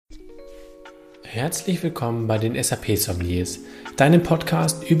Herzlich willkommen bei den SAP-Sommeliers, deinem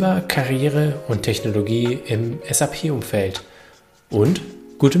Podcast über Karriere und Technologie im SAP-Umfeld und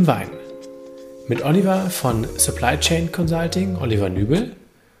gutem Wein. Mit Oliver von Supply Chain Consulting, Oliver Nübel,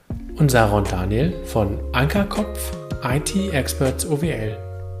 und Sarah und Daniel von Ankerkopf IT-Experts OWL.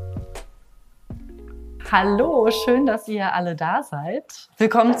 Hallo, schön, dass ihr alle da seid.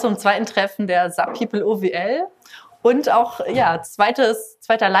 Willkommen zum zweiten Treffen der SAP People OWL und auch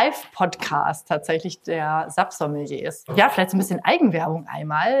zweiter Live-Podcast tatsächlich der SAP-Sommeliers. Ja, vielleicht so ein bisschen Eigenwerbung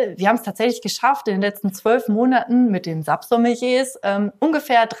einmal. Wir haben es tatsächlich geschafft, in den letzten 12 Monaten mit den SAP-Sommeliers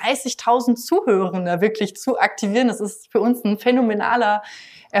ungefähr 30.000 Zuhörende wirklich zu aktivieren. Das ist für uns ein phänomenaler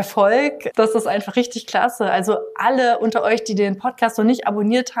Erfolg. Das ist einfach richtig klasse. Also alle unter euch, die den Podcast noch nicht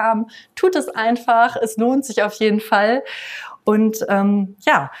abonniert haben, tut es einfach. Es lohnt sich auf jeden Fall. Und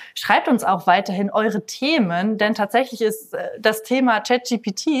schreibt uns auch weiterhin eure Themen, denn tatsächlich ist das Thema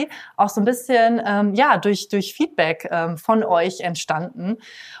ChatGPT auch so ein bisschen durch Feedback von euch entstanden.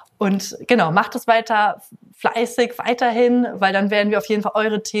 Und genau, macht es weiter fleißig weiterhin, weil dann werden wir auf jeden Fall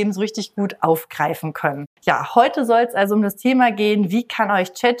eure Themen so richtig gut aufgreifen können. Ja, heute soll es also um das Thema gehen, wie kann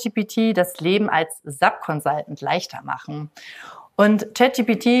euch ChatGPT das Leben als SAP-Consultant leichter machen? Und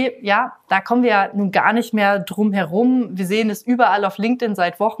ChatGPT, ja, da kommen wir ja nun gar nicht mehr drum herum. Wir sehen es überall auf LinkedIn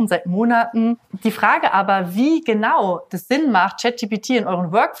seit Wochen, seit Monaten. Die Frage aber, wie genau das Sinn macht, ChatGPT in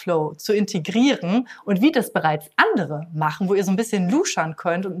euren Workflow zu integrieren und wie das bereits andere machen, wo ihr so ein bisschen luschern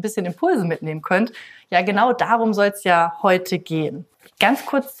könnt und ein bisschen Impulse mitnehmen könnt, ja, genau darum soll es ja heute gehen. Ganz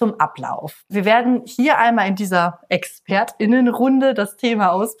kurz zum Ablauf. Wir werden hier einmal in dieser ExpertInnenrunde das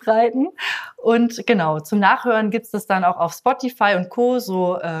Thema ausbreiten. Und genau, zum Nachhören gibt es das dann auch auf Spotify und Co.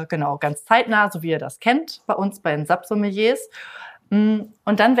 so ganz zeitnah, so wie ihr das kennt, bei uns bei den SAP-Sommeliers. Und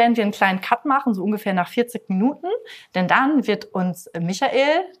dann werden wir einen kleinen Cut machen, so ungefähr nach 40 Minuten. Denn dann wird uns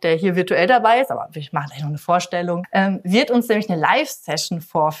Michael, der hier virtuell dabei ist, aber wir machen gleich noch eine Vorstellung, wird uns nämlich eine Live-Session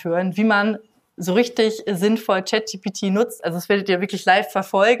vorführen, wie man so richtig sinnvoll ChatGPT nutzt. Also das werdet ihr wirklich live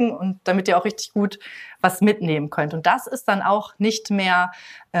verfolgen und damit ihr auch richtig gut was mitnehmen könnt. Und das ist dann auch nicht mehr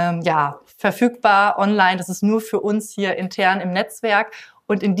verfügbar online. Das ist nur für uns hier intern im Netzwerk.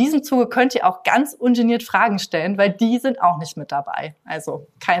 Und in diesem Zuge könnt ihr auch ganz ungeniert Fragen stellen, weil die sind auch nicht mit dabei. Also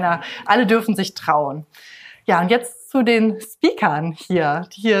alle dürfen sich trauen. Ja, und jetzt zu den Speakern hier,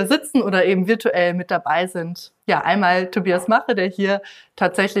 die hier sitzen oder eben virtuell mit dabei sind. Ja, einmal Tobias Mache, der hier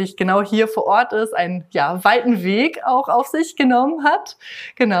tatsächlich genau hier vor Ort ist, einen weiten Weg auch auf sich genommen hat.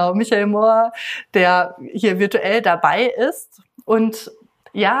 Genau, Michael Mohr, der hier virtuell dabei ist. Und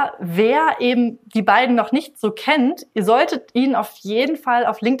ja, wer eben die beiden noch nicht so kennt, ihr solltet ihnen auf jeden Fall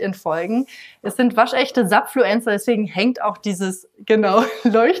auf LinkedIn folgen. Es sind waschechte SAP-Fluencer, deswegen hängt auch dieses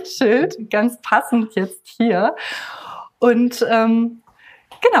Leuchtschild ganz passend jetzt hier. Und wir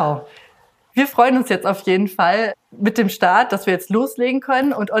freuen uns jetzt auf jeden Fall mit dem Start, dass wir jetzt loslegen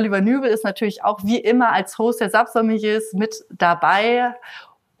können. Und Oliver Nübel ist natürlich auch wie immer als Host der SAP-Sommeliers mit dabei.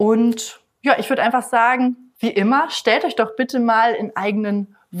 Und ja, ich würde einfach sagen, wie immer, stellt euch doch bitte mal in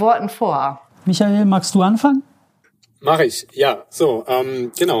eigenen Worten vor. Michael, magst du anfangen? Mache ich, ja. So,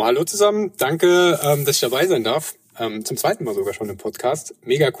 hallo zusammen. Danke, dass ich dabei sein darf. Zum zweiten Mal sogar schon im Podcast.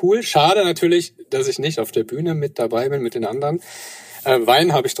 Mega cool. Schade natürlich, dass ich nicht auf der Bühne mit dabei bin mit den anderen.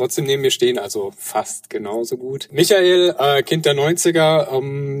 Wein habe ich trotzdem neben mir stehen, also fast genauso gut. Michael, Kind der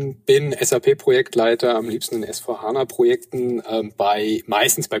 90er, bin SAP-Projektleiter, am liebsten in S4HANA-Projekten,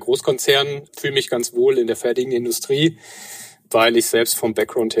 meistens bei Großkonzernen, fühle mich ganz wohl in der fertigen Industrie, weil ich selbst vom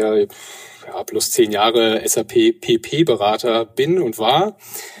Background her plus 10 Jahre SAP-PP-Berater bin und war.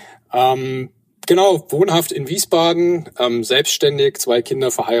 Wohnhaft in Wiesbaden, selbstständig, 2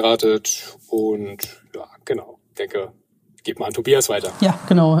 Kinder, verheiratet und denke, gib mal an Tobias weiter. Ja,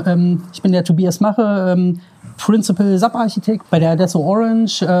 genau. Ich bin der Tobias Mache, Principal SAP-Architekt bei der Adesso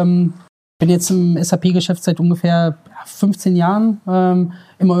Orange. Bin jetzt im SAP-Geschäft seit ungefähr 15 Jahren.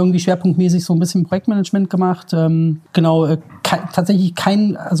 Immer irgendwie schwerpunktmäßig so ein bisschen Projektmanagement gemacht. Tatsächlich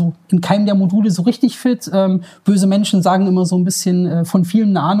in keinem der Module so richtig fit. Böse Menschen sagen immer so ein bisschen von vielem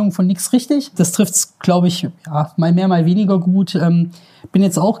eine Ahnung, von nichts richtig. Das trifft's, glaube ich, mal mehr, mal weniger gut. Bin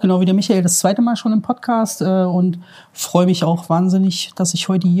jetzt auch, genau wie der Michael, das zweite Mal schon im Podcast und freue mich auch wahnsinnig, dass ich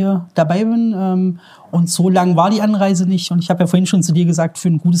heute hier dabei bin. Und so lang war die Anreise nicht. Und ich habe ja vorhin schon zu dir gesagt, für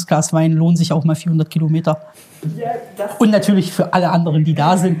ein gutes Glas Wein lohnen sich auch mal 400 Kilometer. Ja, und natürlich für alle anderen, die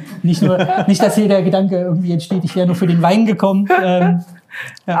da sind. Nicht, dass hier der Gedanke irgendwie entsteht, ich wäre nur für den Wein gekommen.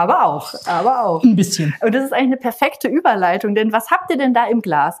 Ja. Aber auch. Ein bisschen. Und das ist eigentlich eine perfekte Überleitung, denn was habt ihr denn da im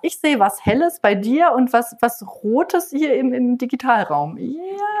Glas? Ich sehe was Helles bei dir und was Rotes hier im Digitalraum.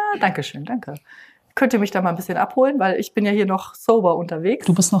 Ja, danke schön, danke. Könnt ihr mich da mal ein bisschen abholen, weil ich bin ja hier noch sober unterwegs.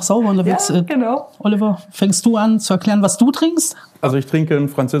 Du bist noch sauber unterwegs. Ja, genau. Oliver, fängst du an zu erklären, was du trinkst? Also ich trinke einen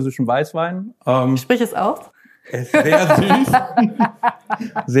französischen Weißwein. Sprich es aus. Er ist sehr süß.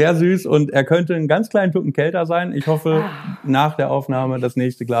 Sehr süß und er könnte einen ganz kleinen Tucken kälter sein. Ich hoffe, nach der Aufnahme, das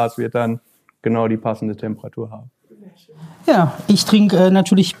nächste Glas wird dann genau die passende Temperatur haben. Ja, ich trinke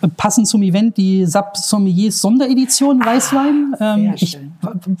natürlich passend zum Event die SAP-Sommeliers Sonderedition Weißwein. Ich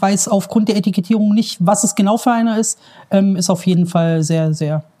weiß aufgrund der Etikettierung nicht, was es genau für einer ist. Ist auf jeden Fall sehr,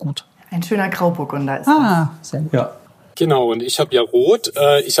 sehr gut. Ein schöner Grauburgunder ist das. Sehr gut. Ja. Genau, und ich habe ja rot.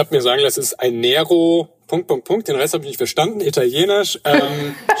 Ich habe mir sagen lassen, es ist ein Nero... Den Rest habe ich nicht verstanden. Italienisch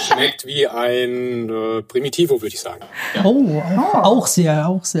schmeckt wie ein Primitivo, würde ich sagen. Ja. Auch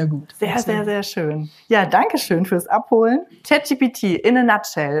sehr gut. Sehr, sehr, sehr schön. Ja, danke schön fürs Abholen. ChatGPT in a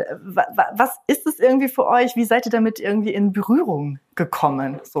nutshell. Was ist es irgendwie für euch? Wie seid ihr damit irgendwie in Berührung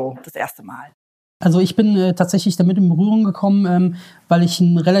gekommen? So, das erste Mal. Also ich bin tatsächlich damit in Berührung gekommen, weil ich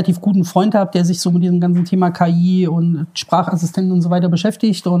einen relativ guten Freund habe, der sich so mit diesem ganzen Thema KI und Sprachassistenten und so weiter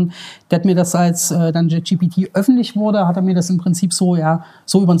beschäftigt. Und der hat mir das, als dann ChatGPT öffentlich wurde, hat er mir das im Prinzip so über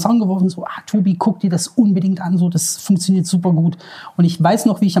den Zaun geworfen. So, Tobi, guck dir das unbedingt an, so, das funktioniert super gut. Und ich weiß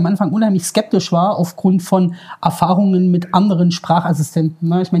noch, wie ich am Anfang unheimlich skeptisch war aufgrund von Erfahrungen mit anderen Sprachassistenten.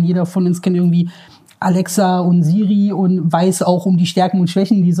 Ne? Ich meine, jeder von uns kennt irgendwie Alexa und Siri und weiß auch um die Stärken und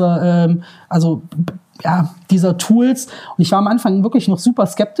Schwächen dieser Tools. Und ich war am Anfang wirklich noch super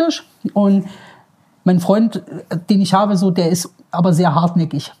skeptisch. Und mein Freund, den ich habe, der ist aber sehr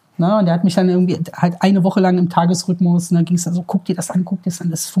hartnäckig. Ne? Und der hat mich dann irgendwie halt eine Woche lang im Tagesrhythmus, und dann ging es dann so, guck dir das an,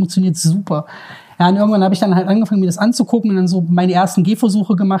 das funktioniert super. Ja, und irgendwann habe ich dann halt angefangen, mir das anzugucken und dann so meine ersten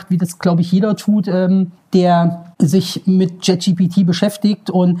Gehversuche gemacht, wie das, glaube ich, jeder tut, der sich mit ChatGPT beschäftigt,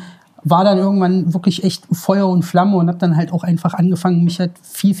 und war dann irgendwann wirklich echt Feuer und Flamme und habe dann halt auch einfach angefangen, mich halt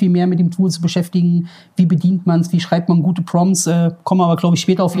viel, viel mehr mit dem Tool zu beschäftigen. Wie bedient man es, wie schreibt man gute Prompts, kommen aber, glaube ich,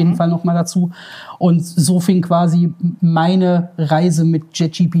 später auf jeden Fall nochmal dazu. Und so fing quasi meine Reise mit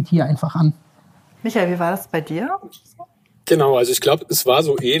ChatGPT einfach an. Michael, wie war das bei dir? Genau, also ich glaube, es war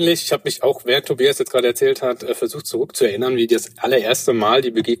so ähnlich. Ich habe mich auch, während Tobias jetzt gerade erzählt hat, versucht zurückzuerinnern, wie das allererste Mal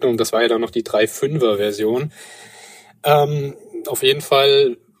die Begegnung, das war ja dann noch die 3.5er-Version. Auf jeden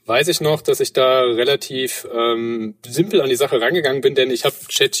Fall weiß ich noch, dass ich da relativ simpel an die Sache rangegangen bin, denn ich habe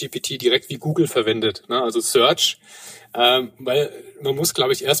ChatGPT direkt wie Google verwendet, ne? Also Search, weil man muss,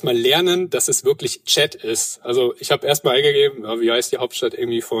 glaube ich, erstmal lernen, dass es wirklich Chat ist. Also ich habe erstmal eingegeben, wie heißt die Hauptstadt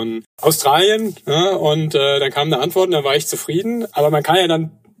irgendwie von Australien, ne? Und dann kam eine Antwort und dann war ich zufrieden, aber man kann ja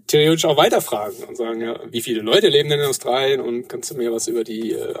dann theoretisch auch weiterfragen und sagen, ja, wie viele Leute leben denn in Australien und kannst du mir was über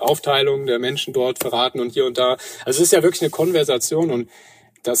die Aufteilung der Menschen dort verraten und hier und da. Also es ist ja wirklich eine Konversation, und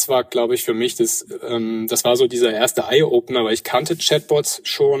das war, glaube ich, für mich das war so dieser erste Eye-Opener, weil ich kannte Chatbots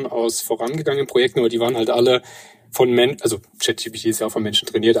schon aus vorangegangenen Projekten, aber die waren halt alle von Menschen, also ChatGPT ist ja auch von Menschen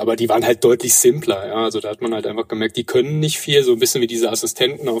trainiert, aber die waren halt deutlich simpler. Ja, also da hat man halt einfach gemerkt, die können nicht viel, so ein bisschen wie diese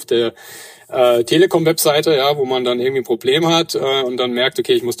Assistenten auf der Telekom-Webseite, ja, wo man dann irgendwie ein Problem hat und dann merkt,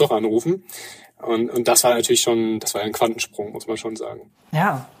 okay, ich muss doch anrufen. Und das war natürlich schon, das war ein Quantensprung, muss man schon sagen.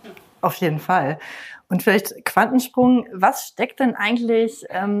 Ja, auf jeden Fall. Und vielleicht Quantensprung, was steckt denn eigentlich,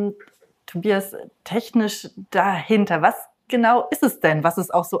 Tobias, technisch dahinter? Was genau ist es denn, was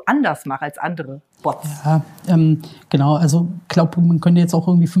es auch so anders macht als andere Bots? Ja, genau. Also ich glaube, man könnte jetzt auch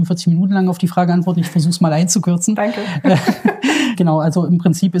irgendwie 45 Minuten lang auf die Frage antworten. Ich versuche es mal einzukürzen. Danke. Genau, also im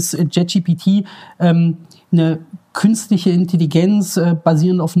Prinzip ist ChatGPT eine künstliche Intelligenz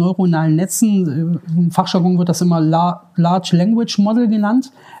basierend auf neuronalen Netzen. Im Fachjargon wird das immer Large Language Model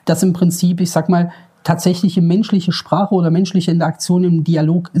genannt. Das im Prinzip, ich sag mal, tatsächliche menschliche Sprache oder menschliche Interaktion im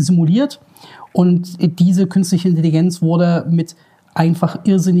Dialog simuliert. Und diese künstliche Intelligenz wurde mit einfach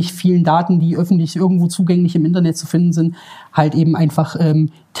irrsinnig vielen Daten, die öffentlich irgendwo zugänglich im Internet zu finden sind, halt eben einfach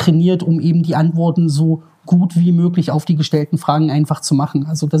trainiert, um eben die Antworten so gut wie möglich auf die gestellten Fragen einfach zu machen.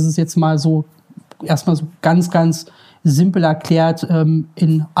 Also das ist jetzt mal so erstmal so ganz, ganz simpel erklärt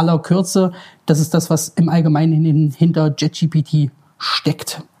in aller Kürze. Das ist das, was im Allgemeinen hinter ChatGPT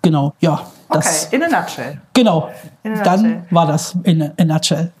steckt. Genau, ja. Das, okay, in a nutshell. Genau, dann war das in a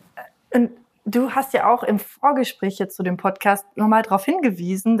nutshell. Und du hast ja auch im Vorgespräch jetzt zu dem Podcast nochmal darauf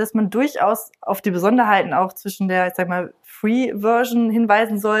hingewiesen, dass man durchaus auf die Besonderheiten auch zwischen der, ich sag mal, Free-Version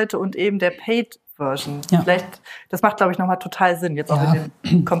hinweisen sollte und eben der Paid-Version. Ja. Vielleicht, das macht, glaube ich, nochmal total Sinn, jetzt auch in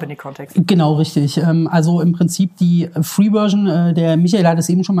dem Company-Kontext. Genau, richtig. Also im Prinzip die Free-Version, der Michael hat es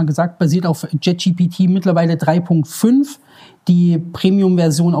eben schon mal gesagt, basiert auf ChatGPT mittlerweile 3.5. Die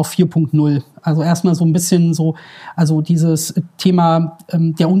Premium-Version auf 4.0. Also erstmal so ein bisschen so, also dieses Thema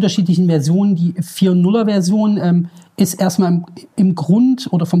der unterschiedlichen Versionen. Die 4.0er-Version ist erstmal im Grund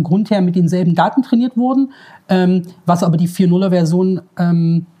oder vom Grund her mit denselben Daten trainiert worden, was aber die 4.0er-Version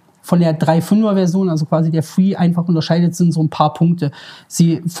von der 3.5er-Version, also quasi der Free, einfach unterscheidet, sind so ein paar Punkte.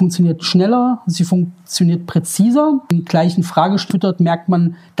 Sie funktioniert schneller, sie funktioniert präziser. Im gleichen Fragestüttert merkt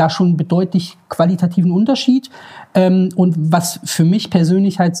man da schon einen bedeutlich qualitativen Unterschied. Und was für mich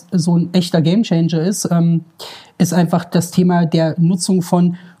persönlich halt so ein echter Gamechanger ist, ist einfach das Thema der Nutzung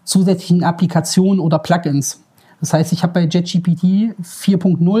von zusätzlichen Applikationen oder Plugins. Das heißt, ich habe bei ChatGPT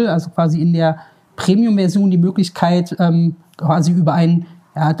 4.0, also quasi in der Premium-Version, die Möglichkeit, quasi über einen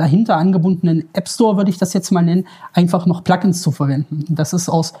dahinter angebundenen App Store, würde ich das jetzt mal nennen, einfach noch Plugins zu verwenden. Das ist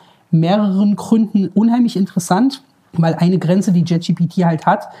aus mehreren Gründen unheimlich interessant, weil eine Grenze, die ChatGPT halt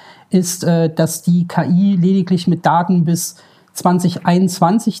hat, ist, dass die KI lediglich mit Daten bis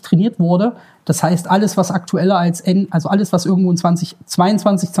 2021 trainiert wurde. Das heißt, alles, was aktueller also alles, was irgendwo in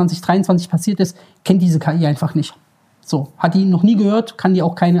 2022, 2023 passiert ist, kennt diese KI einfach nicht. So, hat die noch nie gehört, kann die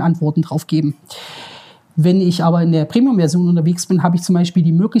auch keine Antworten drauf geben. Wenn ich aber in der Premium-Version unterwegs bin, habe ich zum Beispiel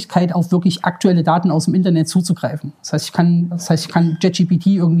die Möglichkeit, auf wirklich aktuelle Daten aus dem Internet zuzugreifen. Das heißt, ich kann ChatGPT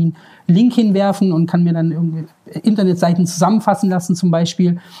irgendwie einen Link hinwerfen und kann mir dann irgendwie Internetseiten zusammenfassen lassen zum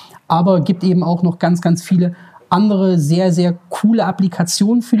Beispiel. Aber gibt eben auch noch ganz, ganz viele andere sehr, sehr coole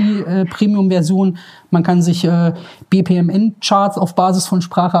Applikationen für die Premium-Version. Man kann sich BPMN-Charts auf Basis von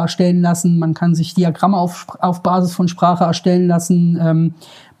Sprache erstellen lassen. Man kann sich Diagramme auf Basis von Sprache erstellen lassen.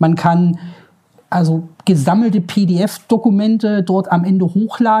 Man kann also gesammelte PDF-Dokumente dort am Ende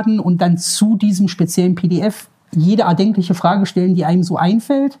hochladen und dann zu diesem speziellen PDF jede erdenkliche Frage stellen, die einem so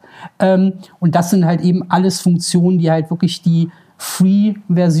einfällt. Und das sind halt eben alles Funktionen, die halt wirklich die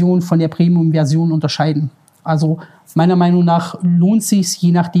Free-Version von der Premium-Version unterscheiden. Also meiner Meinung nach lohnt sich's,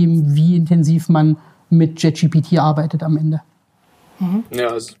 je nachdem, wie intensiv man mit ChatGPT arbeitet am Ende. Ja,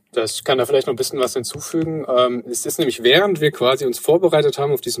 also das kann da vielleicht noch ein bisschen was hinzufügen. Es ist nämlich, während wir quasi uns vorbereitet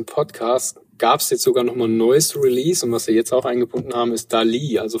haben auf diesen Podcast, gab es jetzt sogar noch mal ein neues Release. Und was wir jetzt auch eingebunden haben, ist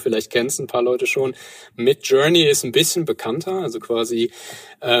DALL-E. Also vielleicht kennen es ein paar Leute schon. Midjourney ist ein bisschen bekannter, also quasi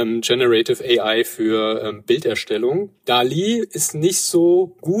Generative AI für Bilderstellung. DALL-E ist nicht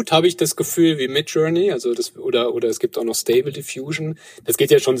so gut, habe ich das Gefühl, wie Midjourney. Also das oder es gibt auch noch Stable Diffusion. Das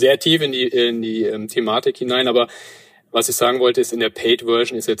geht ja schon sehr tief in die Thematik hinein, aber was ich sagen wollte, ist, in der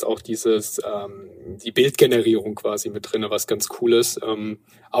Paid-Version ist jetzt auch die Bildgenerierung quasi mit drin, was ganz cool ist.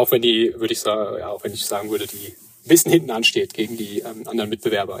 Auch wenn ich sagen würde, die ein bisschen hinten ansteht gegen die anderen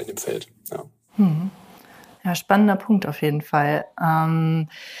Mitbewerber in dem Feld. Ja. Ja, spannender Punkt auf jeden Fall.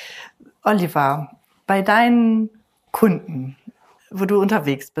 Oliver, bei deinen Kunden, wo du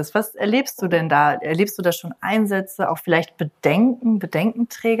unterwegs bist, was erlebst du denn da? Erlebst du da schon Einsätze, auch vielleicht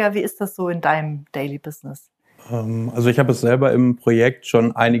Bedenkenträger? Wie ist das so in deinem Daily Business? Also ich habe es selber im Projekt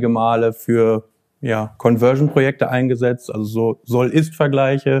schon einige Male für Conversion-Projekte eingesetzt, also so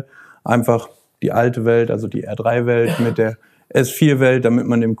Soll-Ist-Vergleiche, einfach die alte Welt, also die R3-Welt mit der S4-Welt, damit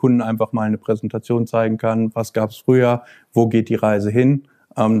man dem Kunden einfach mal eine Präsentation zeigen kann, was gab es früher, wo geht die Reise hin.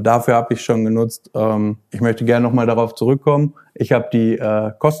 Dafür habe ich schon genutzt. Ich möchte gerne nochmal darauf zurückkommen. Ich habe die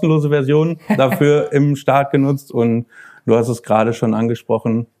kostenlose Version dafür im Start genutzt und du hast es gerade schon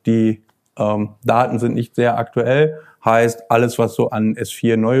angesprochen, die Daten sind nicht sehr aktuell, heißt alles, was so an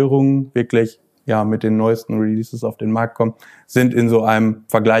S4-Neuerungen wirklich mit den neuesten Releases auf den Markt kommt, sind in so einem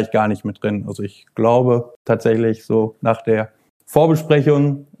Vergleich gar nicht mit drin. Also ich glaube tatsächlich so nach der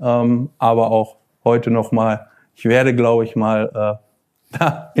Vorbesprechung, aber auch heute nochmal, ich werde, glaube ich, mal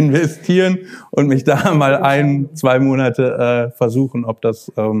da investieren und mich da mal 1-2 Monate versuchen, ob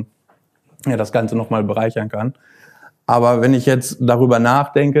das das Ganze nochmal bereichern kann. Aber wenn ich jetzt darüber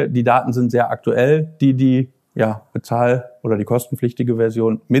nachdenke, die Daten sind sehr aktuell, die bezahl- oder die kostenpflichtige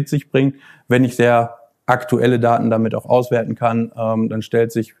Version mit sich bringt. Wenn ich sehr aktuelle Daten damit auch auswerten kann, dann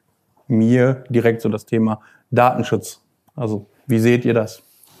stellt sich mir direkt so das Thema Datenschutz. Also wie seht ihr das?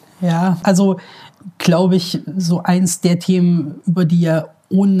 Ja, also glaube ich, so eins der Themen, über die ja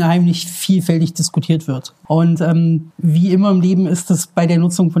unheimlich vielfältig diskutiert wird. Und wie immer im Leben ist es bei der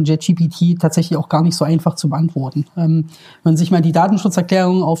Nutzung von ChatGPT tatsächlich auch gar nicht so einfach zu beantworten. Wenn man sich mal die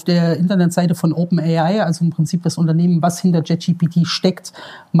Datenschutzerklärung auf der Internetseite von OpenAI, also im Prinzip das Unternehmen, was hinter ChatGPT steckt,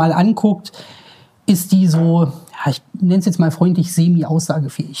 mal anguckt, ist die so, ich nenne es jetzt mal freundlich,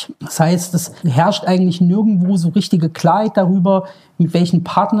 semi-aussagefähig. Das heißt, es herrscht eigentlich nirgendwo so richtige Klarheit darüber, mit welchen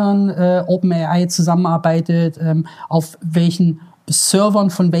Partnern OpenAI zusammenarbeitet, auf welchen Servern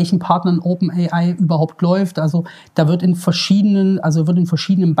von welchen Partnern OpenAI überhaupt läuft. Also da wird in verschiedenen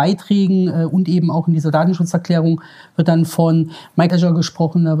Beiträgen und eben auch in dieser Datenschutzerklärung wird dann von Microsoft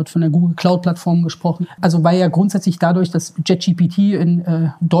gesprochen, da wird von der Google Cloud Plattform gesprochen. Also weil ja grundsätzlich dadurch, dass ChatGPT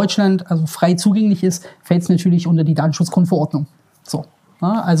in Deutschland also frei zugänglich ist, fällt es natürlich unter die Datenschutzgrundverordnung. So.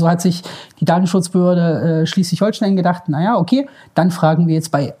 Also hat sich die Datenschutzbehörde Schleswig-Holstein gedacht, naja, okay, dann fragen wir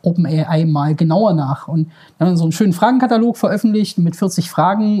jetzt bei OpenAI mal genauer nach. Und dann haben wir so einen schönen Fragenkatalog veröffentlicht mit 40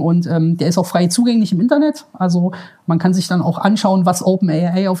 Fragen und der ist auch frei zugänglich im Internet. Also man kann sich dann auch anschauen, was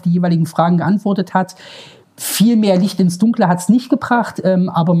OpenAI auf die jeweiligen Fragen geantwortet hat. Viel mehr Licht ins Dunkle hat es nicht gebracht,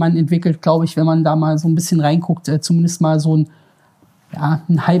 aber man entwickelt, glaube ich, wenn man da mal so ein bisschen reinguckt, zumindest mal so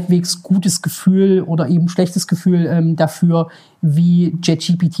ein halbwegs gutes Gefühl oder eben schlechtes Gefühl dafür, wie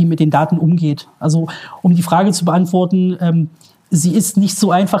ChatGPT mit den Daten umgeht. Also um die Frage zu beantworten, sie ist nicht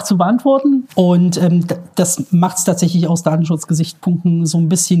so einfach zu beantworten und das macht es tatsächlich aus Datenschutzgesichtspunkten so ein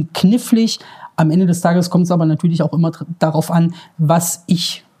bisschen knifflig. Am Ende des Tages kommt es aber natürlich auch immer darauf an, was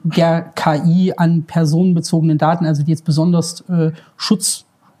ich der KI an personenbezogenen Daten, also die jetzt besonders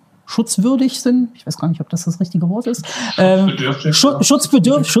schutzwürdig sind. Ich weiß gar nicht, ob das richtige Wort ist.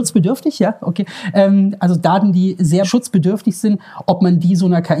 Schutzbedürftig, ja, okay. Also Daten, die sehr schutzbedürftig sind, ob man die so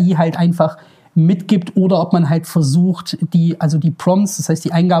einer KI halt einfach mitgibt oder ob man halt versucht, die Prompts, das heißt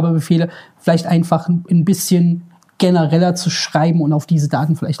die Eingabebefehle, vielleicht einfach ein bisschen genereller zu schreiben und auf diese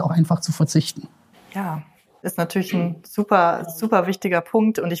Daten vielleicht auch einfach zu verzichten. Ja. Ist natürlich ein super, super wichtiger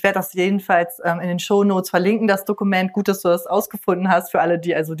Punkt. Und ich werde das jedenfalls in den Shownotes verlinken, das Dokument. Gut, dass du das ausgefunden hast für alle,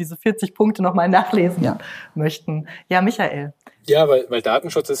 die also diese 40 Punkte nochmal nachlesen möchten. Ja, Michael. Ja, weil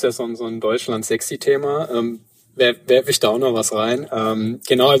Datenschutz ist ja so ein Deutschland-Sexy-Thema. Werfe ich da auch noch was rein.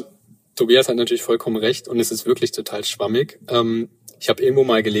 Genau, Tobias hat natürlich vollkommen recht und es ist wirklich total schwammig. Ich habe irgendwo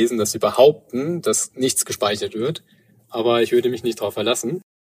mal gelesen, dass sie behaupten, dass nichts gespeichert wird. Aber ich würde mich nicht darauf verlassen.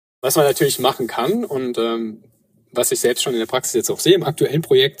 Was man natürlich machen kann und was ich selbst schon in der Praxis jetzt auch sehe im aktuellen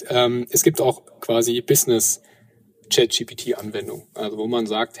Projekt, es gibt auch quasi Business-ChatGPT-Anwendungen, also wo man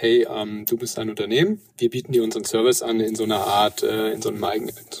sagt, hey, du bist ein Unternehmen, wir bieten dir unseren Service an in so einer Art, in so einem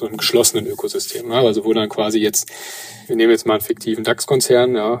geschlossenen Ökosystem, ja? Also wo dann quasi jetzt, wir nehmen jetzt mal einen fiktiven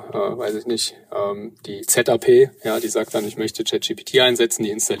DAX-Konzern, weiß ich nicht, die ZAP, die sagt dann, ich möchte ChatGPT einsetzen, die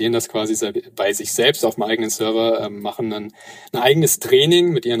installieren das quasi bei sich selbst auf dem eigenen Server, machen dann ein eigenes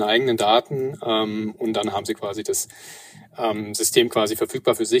Training mit ihren eigenen Daten und dann haben sie quasi das System quasi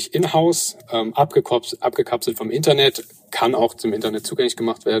verfügbar für sich in-house, abgekapselt vom Internet, kann auch zum Internet zugänglich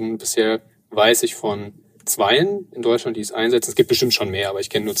gemacht werden. Bisher weiß ich von 2 in Deutschland, die es einsetzen. Es gibt bestimmt schon mehr, aber ich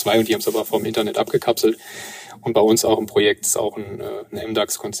kenne nur 2 und die haben es aber vom Internet abgekapselt. Und bei uns auch im Projekt ist auch ein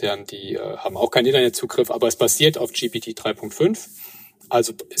MDAX-Konzern, die haben auch keinen Internetzugriff, aber es basiert auf GPT 3.5.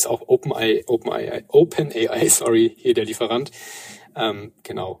 Also ist auch OpenAI, hier der Lieferant.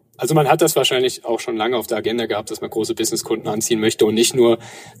 Genau. Also man hat das wahrscheinlich auch schon lange auf der Agenda gehabt, dass man große Businesskunden anziehen möchte und nicht nur,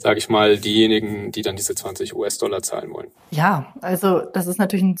 sage ich mal, diejenigen, die dann diese $20 zahlen wollen. Ja, also das ist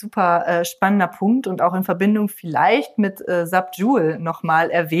natürlich ein super spannender Punkt und auch in Verbindung vielleicht mit SAP Joule nochmal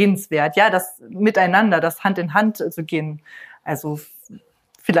erwähnenswert. Ja, das Miteinander, das Hand in Hand zu gehen. Also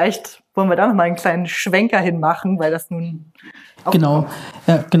vielleicht wollen wir da nochmal einen kleinen Schwenker hinmachen, weil das nun auch Genau.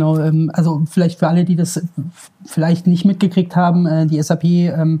 Also vielleicht für alle, die das vielleicht nicht mitgekriegt haben, die SAP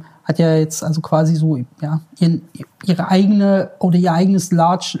hat ja jetzt also quasi so ihre eigene oder ihr eigenes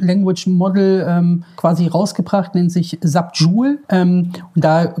Large Language Model quasi rausgebracht, nennt sich SAP Joule. Und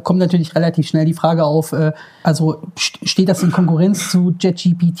da kommt natürlich relativ schnell die Frage auf, also steht das in Konkurrenz zu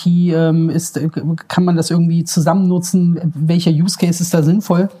ChatGPT? Kann man das irgendwie zusammen nutzen? Welcher Use Case ist da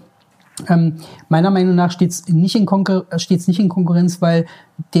sinnvoll? Meiner Meinung nach steht's nicht in Konkurrenz, weil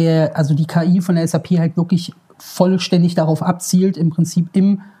die KI von der SAP halt wirklich vollständig darauf abzielt, im Prinzip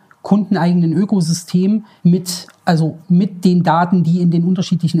im kundeneigenen Ökosystem mit den Daten, die in den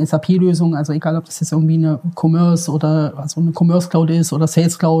unterschiedlichen SAP-Lösungen, also egal ob das jetzt irgendwie eine Commerce oder also eine Commerce Cloud ist oder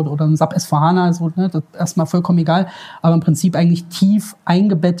Sales Cloud oder ein SAP S/4HANA, das ist erstmal vollkommen egal, aber im Prinzip eigentlich tief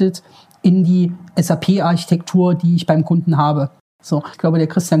eingebettet in die SAP-Architektur, die ich beim Kunden habe. So, ich glaube, der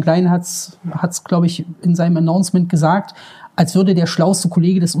Christian Klein hat's, glaube ich, in seinem Announcement gesagt, als würde der schlauste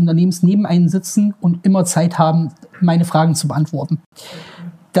Kollege des Unternehmens neben einem sitzen und immer Zeit haben, meine Fragen zu beantworten.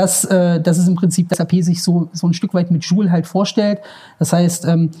 Das ist im Prinzip, dass SAP sich so ein Stück weit mit Joule halt vorstellt. Das heißt,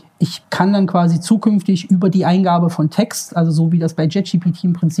 ich kann dann quasi zukünftig über die Eingabe von Text, also so wie das bei ChatGPT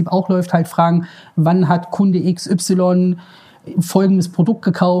im Prinzip auch läuft, halt fragen, wann hat Kunde XY folgendes Produkt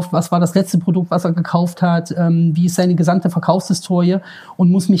gekauft, was war das letzte Produkt, was er gekauft hat, wie ist seine gesamte Verkaufshistorie und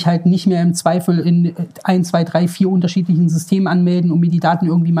muss mich halt nicht mehr im Zweifel in 1, 2, 3, 4 unterschiedlichen Systemen anmelden, um mir die Daten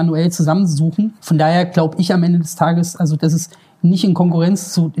irgendwie manuell zusammenzusuchen. Von daher glaube ich am Ende des Tages, also dass es nicht in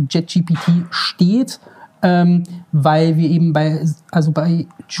Konkurrenz zu ChatGPT steht, weil wir eben bei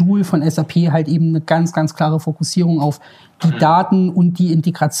Joule von SAP halt eben eine ganz, ganz klare Fokussierung auf die Daten und die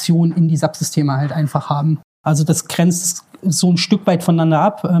Integration in die SAP-Systeme halt einfach haben. Also das grenzt so ein Stück weit voneinander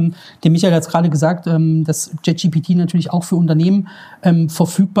ab. Der Michael hat es gerade gesagt, dass ChatGPT natürlich auch für Unternehmen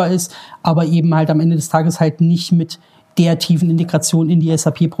verfügbar ist, aber eben halt am Ende des Tages halt nicht mit der tiefen Integration in die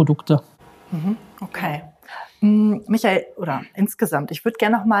SAP-Produkte. Okay. Michael, oder insgesamt, ich würde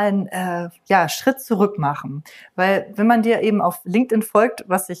gerne noch mal einen Schritt zurück machen, weil wenn man dir eben auf LinkedIn folgt,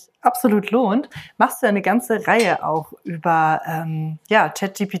 was sich absolut lohnt, machst du eine ganze Reihe auch über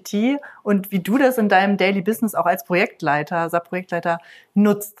ChatGPT und wie du das in deinem Daily Business auch als Projektleiter, SAP-Projektleiter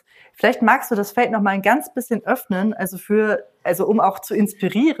nutzt. Vielleicht magst du das Feld noch mal ein ganz bisschen öffnen, also um auch zu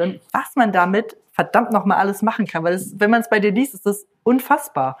inspirieren, was man damit verdammt noch mal alles machen kann, weil wenn man es bei dir liest, ist das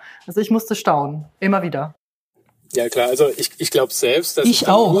unfassbar. Also ich musste staunen, immer wieder. Ja klar, also ich glaube selbst, dass ich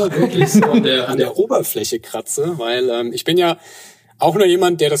auch nur wirklich so an der Oberfläche kratze, weil ich bin ja auch nur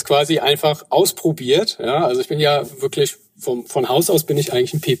jemand, der das quasi einfach ausprobiert. Ja, also ich bin ja wirklich von Haus aus bin ich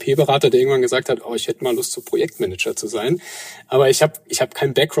eigentlich ein PP-Berater, der irgendwann gesagt hat, ich hätte mal Lust, so Projektmanager zu sein. Aber ich hab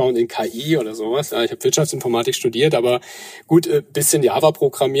keinen Background in KI oder sowas. Ja, ich habe Wirtschaftsinformatik studiert, aber gut, bisschen Java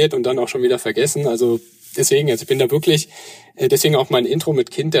programmiert und dann auch schon wieder vergessen. Also ich bin da wirklich, deswegen auch mein Intro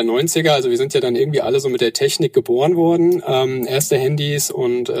mit Kind der 90er, also wir sind ja dann irgendwie alle so mit der Technik geboren worden, erste Handys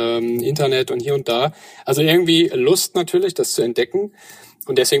und Internet und hier und da. Also irgendwie Lust natürlich, das zu entdecken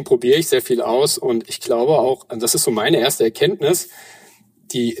und deswegen probiere ich sehr viel aus und ich glaube auch, das ist so meine erste Erkenntnis,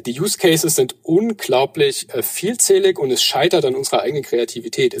 die Use Cases sind unglaublich vielzählig und es scheitert an unserer eigenen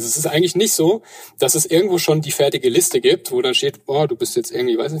Kreativität. Es ist eigentlich nicht so, dass es irgendwo schon die fertige Liste gibt, wo dann steht, du bist jetzt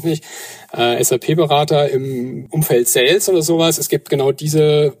irgendwie, weiß ich nicht, SAP-Berater im Umfeld Sales oder sowas. Es gibt genau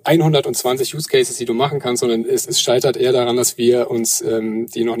diese 120 Use Cases, die du machen kannst, sondern es scheitert eher daran, dass wir uns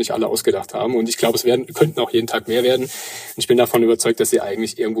die noch nicht alle ausgedacht haben. Und ich glaube, könnten auch jeden Tag mehr werden. Und ich bin davon überzeugt, dass sie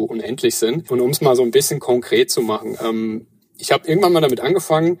eigentlich irgendwo unendlich sind. Und um es mal so ein bisschen konkret zu machen, ich habe irgendwann mal damit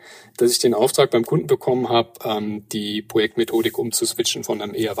angefangen, dass ich den Auftrag beim Kunden bekommen habe, die Projektmethodik umzuswitchen von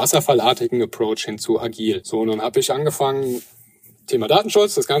einem eher wasserfallartigen Approach hin zu agil. So, und dann habe ich angefangen, Thema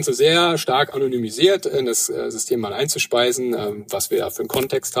Datenschutz, das Ganze sehr stark anonymisiert in das System mal einzuspeisen, was wir da für einen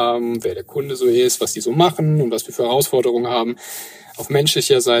Kontext haben, wer der Kunde so ist, was die so machen und was wir für Herausforderungen haben. Auf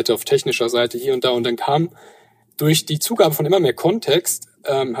menschlicher Seite, auf technischer Seite, hier und da. Und dann kam durch die Zugabe von immer mehr Kontext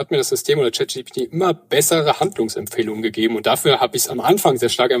hat mir das System oder ChatGPT immer bessere Handlungsempfehlungen gegeben und dafür habe ich es am Anfang sehr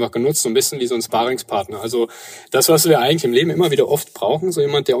stark einfach genutzt, so ein bisschen wie so ein Sparringspartner. Also das, was wir eigentlich im Leben immer wieder oft brauchen, so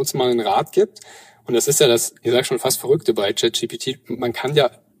jemand, der uns mal einen Rat gibt. Und das ist ja das, ich sag schon fast Verrückte bei ChatGPT. Man kann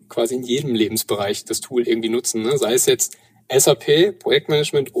ja quasi in jedem Lebensbereich das Tool irgendwie nutzen, ne? Sei es jetzt SAP,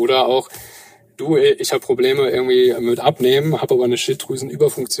 Projektmanagement oder auch ich habe Probleme irgendwie mit Abnehmen, habe aber eine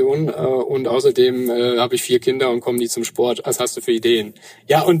Schilddrüsenüberfunktion und außerdem habe ich 4 Kinder und kommen nie zum Sport. Was hast du für Ideen?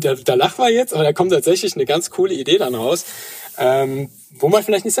 Ja, und da lachen wir jetzt, aber da kommt tatsächlich eine ganz coole Idee dann raus, wo man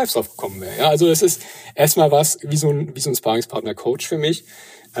vielleicht nicht selbst drauf gekommen wäre. Ja, also es ist erstmal was wie so ein Sparringspartner-Coach für mich.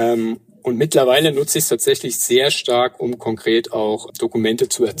 Und mittlerweile nutze ich es tatsächlich sehr stark, um konkret auch Dokumente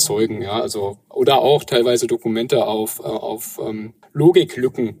zu erzeugen, ja, also oder auch teilweise Dokumente auf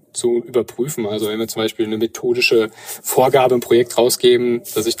Logiklücken zu überprüfen. Also wenn wir zum Beispiel eine methodische Vorgabe im Projekt rausgeben,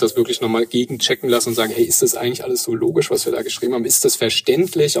 dass ich das wirklich nochmal gegenchecken lasse und sage, hey, ist das eigentlich alles so logisch, was wir da geschrieben haben? Ist das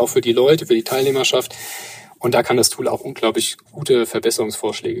verständlich, auch für die Leute, für die Teilnehmerschaft? Und da kann das Tool auch unglaublich gute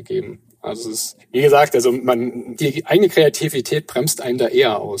Verbesserungsvorschläge geben. Also es ist, wie gesagt, die eigene Kreativität bremst einen da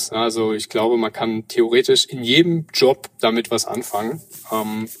eher aus. Also ich glaube, man kann theoretisch in jedem Job damit was anfangen.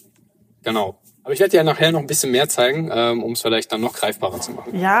 Genau. Aber ich werde dir nachher noch ein bisschen mehr zeigen, um es vielleicht dann noch greifbarer zu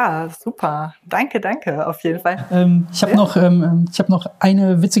machen. Ja, super. Danke, auf jeden Fall. Ich habe noch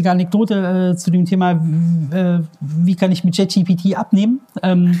eine witzige Anekdote zu dem Thema, wie kann ich mit ChatGPT abnehmen?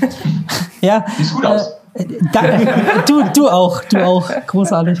 Ja. Sieht gut aus. Du auch,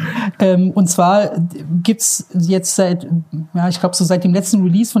 großartig. Und zwar gibt's jetzt seit dem letzten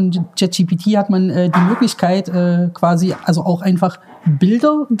Release von ChatGPT hat man die Möglichkeit quasi, also auch einfach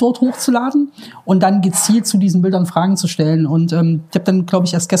Bilder dort hochzuladen und dann gezielt zu diesen Bildern Fragen zu stellen. Und ich habe dann, glaube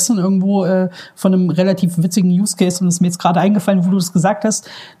ich, erst gestern irgendwo von einem relativ witzigen Use Case, und das ist mir jetzt gerade eingefallen, wo du das gesagt hast,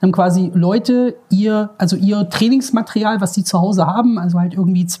 dann quasi Leute ihr Trainingsmaterial, was die zu Hause haben, also halt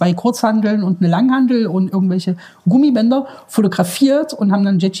irgendwie 2 Kurzhanteln und eine Langhantel und irgendwelche Gummibänder fotografiert und haben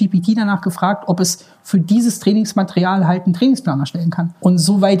dann ChatGPT danach gefragt, ob es für dieses Trainingsmaterial halt einen Trainingsplan erstellen kann. Und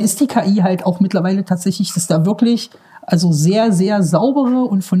soweit ist die KI halt auch mittlerweile tatsächlich, dass da wirklich also sehr, sehr saubere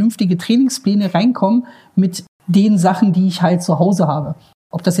und vernünftige Trainingspläne reinkommen mit den Sachen, die ich halt zu Hause habe.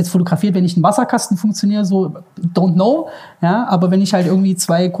 Ob das jetzt fotografiert, wenn ich einen Wasserkasten funktioniere, so don't know. Ja, aber wenn ich halt irgendwie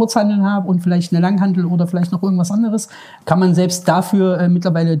 2 Kurzhanteln habe und vielleicht eine Langhantel oder vielleicht noch irgendwas anderes, kann man selbst dafür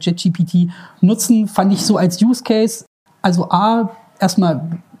mittlerweile ChatGPT nutzen. Fand ich so als Use Case, also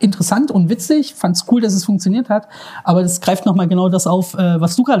erstmal interessant und witzig, fand es cool, dass es funktioniert hat, aber das greift nochmal genau das auf,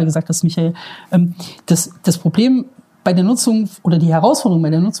 was du gerade gesagt hast, Michael. Das Problem bei der Nutzung oder die Herausforderung bei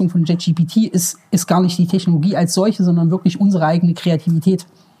der Nutzung von ChatGPT ist gar nicht die Technologie als solche, sondern wirklich unsere eigene Kreativität.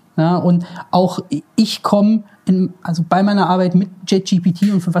 Ja, und auch ich komme bei meiner Arbeit mit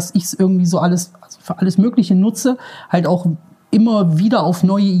ChatGPT und für was ich es irgendwie so alles, also für alles Mögliche nutze, halt auch immer wieder auf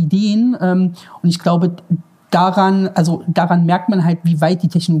neue Ideen. Und ich glaube, daran merkt man halt, wie weit die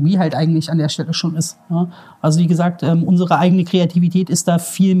Technologie halt eigentlich an der Stelle schon ist. Ja? Also wie gesagt, unsere eigene Kreativität ist da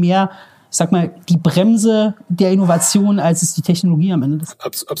viel mehr, ich sag mal, die Bremse der Innovation, als es die Technologie am Ende ist.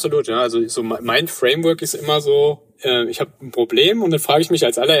 Absolut, ja. Also so mein Framework ist immer so, ich habe ein Problem und dann frage ich mich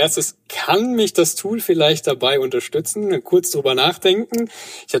als allererstes, kann mich das Tool vielleicht dabei unterstützen? Kurz drüber nachdenken.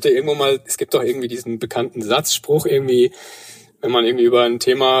 Ich hatte irgendwo mal, es gibt doch irgendwie diesen bekannten Satzspruch irgendwie, wenn man irgendwie über ein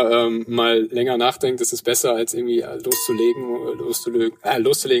Thema mal länger nachdenkt, ist es besser, als irgendwie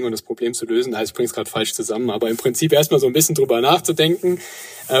loszulegen und das Problem zu lösen. Also ich bringe es gerade falsch zusammen, aber im Prinzip erstmal so ein bisschen drüber nachzudenken,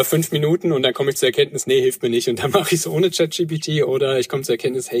 5 Minuten und dann komme ich zur Erkenntnis, nee, hilft mir nicht und dann mache ich es ohne ChatGPT oder ich komme zur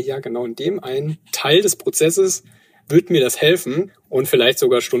Erkenntnis, hey, ja, genau in dem einen Teil des Prozesses wird mir das helfen und vielleicht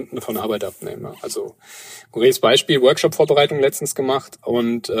sogar Stunden von Arbeit abnehmen. Also konkretes Beispiel, Workshop-Vorbereitung letztens gemacht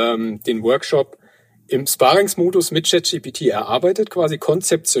und den Workshop im Sparringsmodus mit ChatGPT erarbeitet, quasi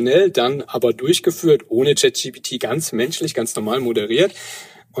konzeptionell, dann aber durchgeführt, ohne ChatGPT, ganz menschlich, ganz normal moderiert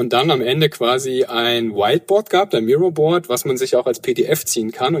und dann am Ende quasi ein Whiteboard gehabt, ein Miroboard, was man sich auch als PDF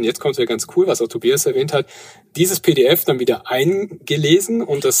ziehen kann. Und jetzt kommt es ja ganz cool, was auch Tobias erwähnt hat, dieses PDF dann wieder eingelesen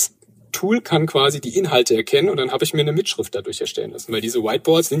und das Tool kann quasi die Inhalte erkennen und dann habe ich mir eine Mitschrift dadurch erstellen lassen, weil diese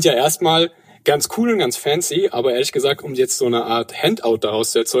Whiteboards sind ja erstmal ganz cool und ganz fancy, aber ehrlich gesagt, um jetzt so eine Art Handout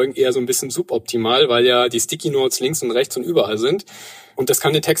daraus zu erzeugen, eher so ein bisschen suboptimal, weil ja die Sticky Notes links und rechts und überall sind. Und das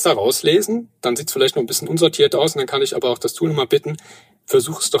kann den Text da rauslesen, dann sieht es vielleicht noch ein bisschen unsortiert aus und dann kann ich aber auch das Tool mal bitten,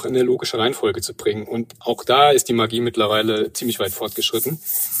 versuch es doch in eine logische Reihenfolge zu bringen. Und auch da ist die Magie mittlerweile ziemlich weit fortgeschritten.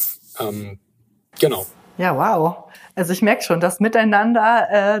 Genau. Ja, wow. Also ich merke schon, das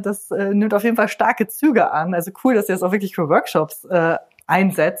Miteinander, das nimmt auf jeden Fall starke Züge an. Also cool, dass ihr das auch wirklich für Workshops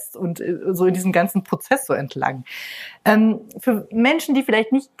einsetzt und so in diesem ganzen Prozess so entlang. Für Menschen, die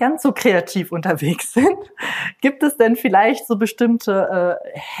vielleicht nicht ganz so kreativ unterwegs sind, gibt es denn vielleicht so bestimmte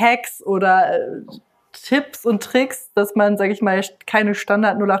Hacks oder Tipps und Tricks, dass man, sage ich mal, keine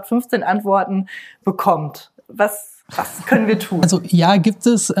Standard 0815-Antworten bekommt? Was können wir tun? Also ja, gibt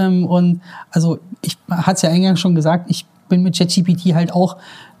es. Und also ich hatte es ja eingangs schon gesagt, ich bin mit ChatGPT halt auch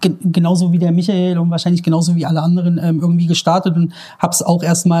genauso wie der Michael und wahrscheinlich genauso wie alle anderen irgendwie gestartet und habe es auch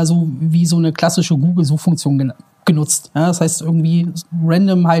erstmal so wie so eine klassische Google-Suchfunktion genutzt. Ja, das heißt irgendwie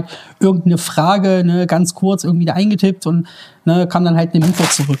random halt irgendeine Frage, ne, ganz kurz irgendwie da eingetippt und ne, kam dann halt eine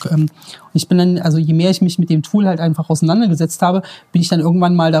Antwort zurück. Und ich bin dann, also je mehr ich mich mit dem Tool halt einfach auseinandergesetzt habe, bin ich dann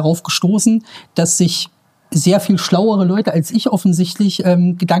irgendwann mal darauf gestoßen, dass sich sehr viel schlauere Leute als ich offensichtlich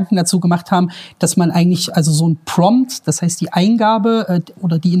Gedanken dazu gemacht haben, dass man eigentlich also so ein Prompt, das heißt die Eingabe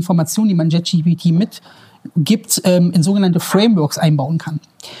oder die Information, die man ChatGPT mitgibt, in sogenannte Frameworks einbauen kann.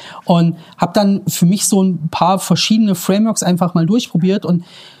 Und habe dann für mich so ein paar verschiedene Frameworks einfach mal durchprobiert und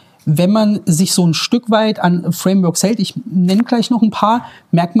wenn man sich so ein Stück weit an Frameworks hält, ich nenne gleich noch ein paar,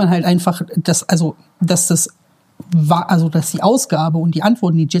 merkt man halt einfach, dass die Ausgabe und die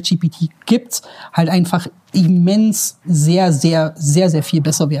Antworten, die ChatGPT gibt, halt einfach immens sehr, sehr, sehr, sehr viel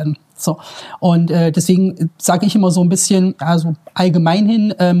besser werden. So. Und deswegen sage ich immer so ein bisschen, also allgemein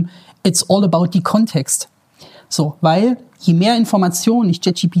hin, it's all about the context. So, weil je mehr Informationen ich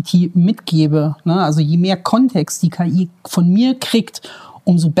ChatGPT mitgebe, ne, also je mehr Kontext die KI von mir kriegt,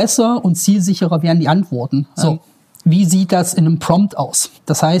 umso besser und zielsicherer werden die Antworten. So, wie sieht das in einem Prompt aus?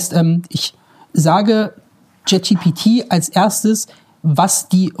 Das heißt, ich sage ChatGPT als erstes, was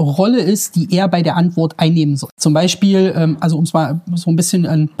die Rolle ist, die er bei der Antwort einnehmen soll. Zum Beispiel, also um es mal so ein bisschen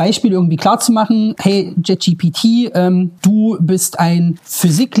ein Beispiel irgendwie klar zu machen, hey ChatGPT, du bist ein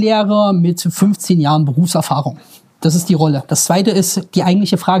Physiklehrer mit 15 Jahren Berufserfahrung. Das ist die Rolle. Das zweite ist die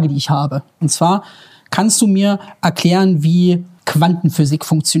eigentliche Frage, die ich habe. Und zwar, kannst du mir erklären, wie Quantenphysik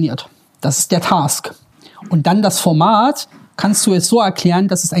funktioniert? Das ist der Task. Und dann das Format, kannst du es so erklären,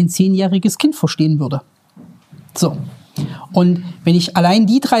 dass es ein 10-jähriges Kind verstehen würde. So. Und wenn ich allein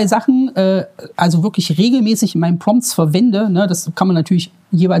die 3 Sachen also wirklich regelmäßig in meinen Prompts verwende, ne, das kann man natürlich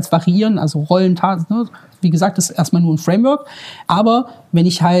jeweils variieren, also Rollen, ne, wie gesagt, das ist erstmal nur ein Framework. Aber wenn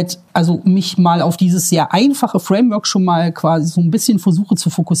ich halt also mich mal auf dieses sehr einfache Framework schon mal quasi so ein bisschen versuche zu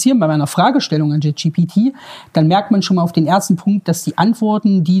fokussieren bei meiner Fragestellung an ChatGPT, dann merkt man schon mal auf den ersten Punkt, dass die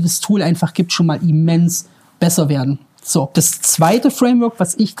Antworten, die das Tool einfach gibt, schon mal immens besser werden. So, das zweite Framework,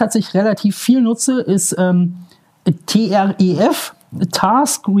 was ich tatsächlich relativ viel nutze, ist TREF,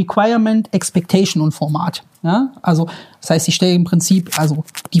 Task, Requirement, Expectation und Format. Ja, also das heißt, ich stelle im Prinzip, also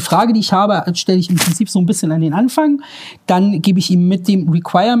die Frage, die ich habe, stelle ich im Prinzip so ein bisschen an den Anfang. Dann gebe ich ihm mit dem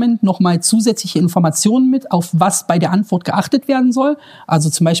Requirement nochmal zusätzliche Informationen mit, auf was bei der Antwort geachtet werden soll. Also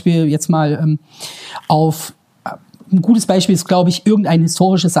zum Beispiel jetzt mal auf, ein gutes Beispiel ist, glaube ich, irgendein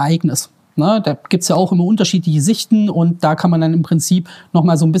historisches Ereignis. Ne, da gibt's ja auch immer unterschiedliche Sichten und da kann man dann im Prinzip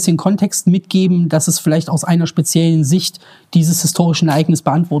nochmal so ein bisschen Kontext mitgeben, dass es vielleicht aus einer speziellen Sicht dieses historischen Ereignis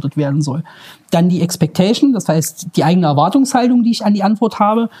beantwortet werden soll. Dann die Expectation, das heißt die eigene Erwartungshaltung, die ich an die Antwort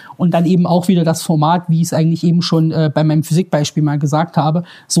habe und dann eben auch wieder das Format, wie ich es eigentlich eben schon bei meinem Physikbeispiel mal gesagt habe,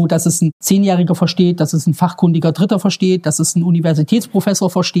 so dass es ein 10-Jähriger versteht, dass es ein fachkundiger Dritter versteht, dass es ein Universitätsprofessor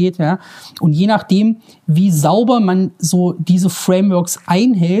versteht. Ja. Und je nachdem, wie sauber man so diese Frameworks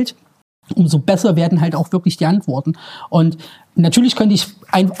einhält, umso besser werden halt auch wirklich die Antworten. Und natürlich könnte ich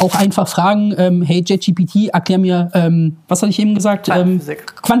auch einfach fragen, hey ChatGPT, erklär mir, was hatte ich eben gesagt?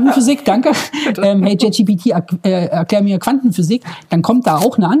 Quantenphysik, danke. Hey ChatGPT, erklär mir Quantenphysik. Dann kommt da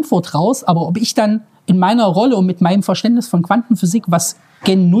auch eine Antwort raus. Aber ob ich dann in meiner Rolle und mit meinem Verständnis von Quantenphysik, was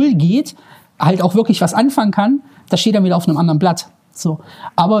Gen 0 geht, halt auch wirklich was anfangen kann, das steht dann wieder auf einem anderen Blatt. So.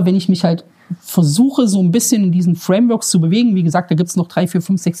 Aber wenn ich mich halt versuche, so ein bisschen in diesen Frameworks zu bewegen. Wie gesagt, da gibt's noch 3, 4,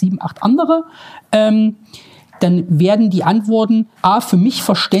 5, 6, 7, 8 andere. Dann werden die Antworten für mich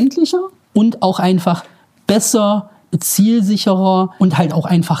verständlicher und auch einfach besser, zielsicherer und halt auch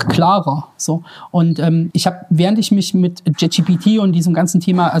einfach klarer. So. Und ich habe, während ich mich mit ChatGPT und diesem ganzen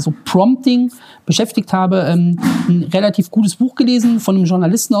Thema, also Prompting, beschäftigt habe, ein relativ gutes Buch gelesen von einem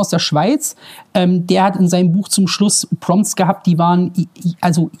Journalisten aus der Schweiz. Der hat in seinem Buch zum Schluss Prompts gehabt, die waren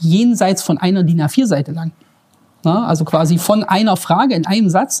also jenseits von einer DIN A4-Seite lang. Na, also quasi von einer Frage in einem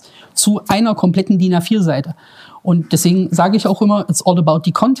Satz zu einer kompletten DIN A4-Seite. Und deswegen sage ich auch immer, it's all about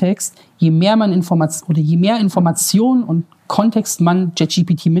the context. Je mehr Information und Kontext man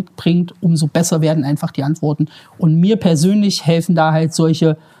ChatGPT mitbringt, umso besser werden einfach die Antworten. Und mir persönlich helfen da halt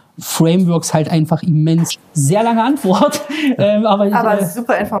solche Frameworks halt einfach immens. Sehr lange Antwort. aber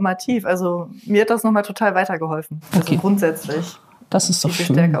super informativ. Also mir hat das nochmal total weitergeholfen. Also okay. Grundsätzlich. Das ist doch schön.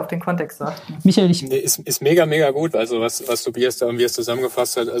 Stärker auf den Kontext achten. Michael, ist mega, mega gut. Also was Tobias da irgendwie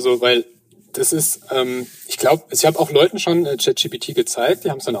zusammengefasst hat. Also weil das ist, ich glaube, ich habe auch Leuten schon ChatGPT gezeigt,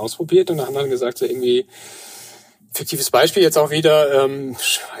 die haben es dann ausprobiert und haben dann gesagt, so irgendwie, fiktives Beispiel jetzt auch wieder,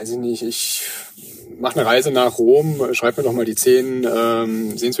 weiß ich nicht, ich mache eine Reise nach Rom, schreib mir doch mal die 10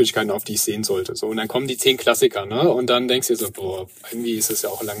 Sehenswürdigkeiten auf, die ich sehen sollte. So, und dann kommen die 10 Klassiker, ne? Und dann denkst du dir so, boah, irgendwie ist es ja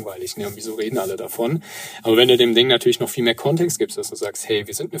auch langweilig, ne? Und wieso reden alle davon? Aber wenn du dem Ding natürlich noch viel mehr Kontext gibst, dass du sagst, hey,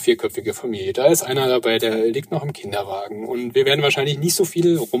 wir sind eine 4-köpfige Familie, da ist einer dabei, der liegt noch im Kinderwagen und wir werden wahrscheinlich nicht so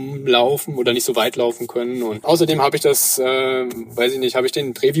viel rumlaufen oder nicht so weit laufen können. Und außerdem habe ich das, weiß ich nicht, habe ich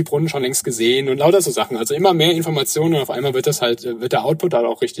den Trevi-Brunnen schon längst gesehen und lauter so Sachen. Also immer mehr Informationen und auf einmal wird der Output halt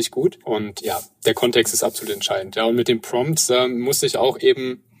auch richtig gut. Und ja, der Kontext ist absolut entscheidend. Ja, und mit den Prompts musste ich auch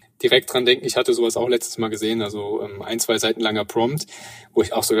eben direkt dran denken. Ich hatte sowas auch letztes Mal gesehen, also 1-2 Seiten langer Prompt, wo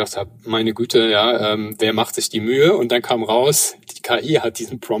ich auch so gedacht habe, meine Güte, ja, wer macht sich die Mühe? Und dann kam raus, die KI hat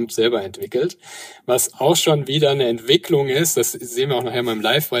diesen Prompt selber entwickelt, was auch schon wieder eine Entwicklung ist. Das sehen wir auch nachher mal im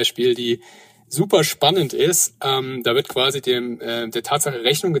Live-Beispiel, die super spannend ist. Da wird quasi der Tatsache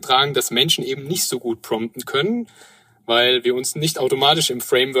Rechnung getragen, dass Menschen eben nicht so gut prompten können, weil wir uns nicht automatisch im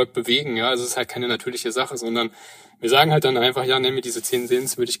Framework bewegen. Ja, also es ist halt keine natürliche Sache, sondern wir sagen halt dann einfach, ja, nennen wir diese 10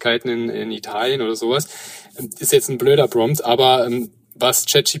 Sehenswürdigkeiten in Italien oder sowas. Ist jetzt ein blöder Prompt, aber was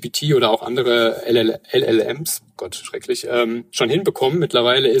ChatGPT oder auch andere LLMs, Gott, schrecklich, schon hinbekommen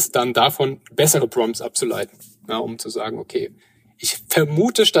mittlerweile, ist dann davon bessere Prompts abzuleiten, ja, um zu sagen, okay, ich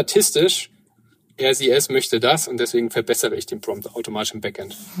vermute statistisch, RCS möchte das und deswegen verbessere ich den Prompt automatisch im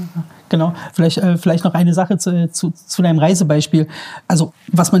Backend. Genau, vielleicht noch eine Sache zu deinem Reisebeispiel. Also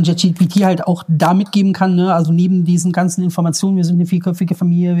was man ChatGPT halt auch da mitgeben kann, ne? Also neben diesen ganzen Informationen, wir sind eine 4-köpfige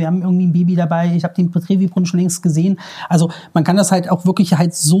Familie, wir haben irgendwie ein Baby dabei, ich habe den Trevi-Brunnen schon längst gesehen. Also man kann das halt auch wirklich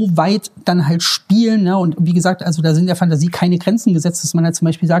halt so weit dann halt spielen, ne? Und wie gesagt, also da sind der Fantasie keine Grenzen gesetzt, dass man halt zum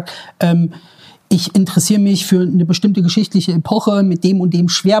Beispiel sagt, ich interessiere mich für eine bestimmte geschichtliche Epoche mit dem und dem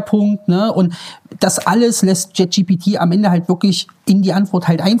Schwerpunkt, ne? Und das alles lässt ChatGPT am Ende halt wirklich in die Antwort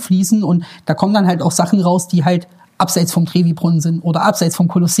halt einfließen und da kommen dann halt auch Sachen raus, die halt abseits vom Trevi-Brunnen sind oder abseits vom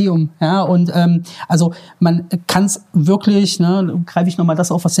Kolosseum. Ja, und also man kann es wirklich, greife ich nochmal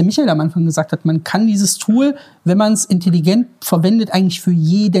das auf, was der Michael am Anfang gesagt hat, man kann dieses Tool, wenn man es intelligent verwendet, eigentlich für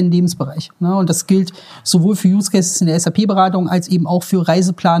jeden Lebensbereich. Ne? Und das gilt sowohl für Use Cases in der SAP-Beratung als eben auch für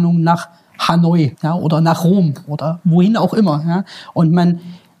Reiseplanung nach Hanoi, ja, oder nach Rom oder wohin auch immer. Ja? Und man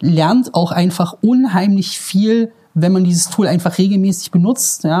lernt auch einfach unheimlich viel, wenn man dieses Tool einfach regelmäßig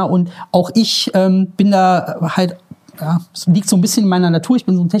benutzt. Ja? Und auch ich bin da halt, es liegt so ein bisschen in meiner Natur, ich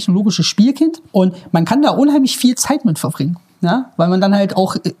bin so ein technologisches Spielkind und man kann da unheimlich viel Zeit mit verbringen. Ja? Weil man dann halt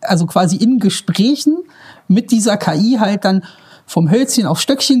auch, also quasi in Gesprächen mit dieser KI halt dann vom Hölzchen auf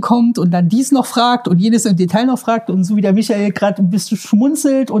Stöckchen kommt und dann dies noch fragt und jenes im Detail noch fragt und so wie der Michael gerade ein bisschen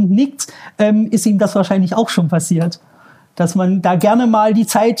schmunzelt und nickt, ist ihm das wahrscheinlich auch schon passiert. Dass man da gerne mal die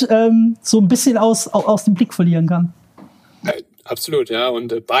Zeit so ein bisschen aus dem Blick verlieren kann. Absolut, ja.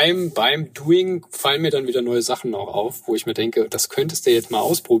 Und beim Doing fallen mir dann wieder neue Sachen auch auf, wo ich mir denke, das könntest du jetzt mal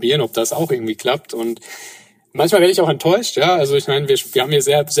ausprobieren, ob das auch irgendwie klappt. Und manchmal werde ich auch enttäuscht, ja. Also ich meine, wir haben hier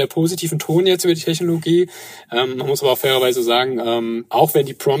sehr, sehr positiven Ton jetzt über die Technologie. Man muss aber auch fairerweise sagen, auch wenn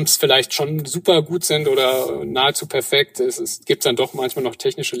die Prompts vielleicht schon super gut sind oder nahezu perfekt, es gibt dann doch manchmal noch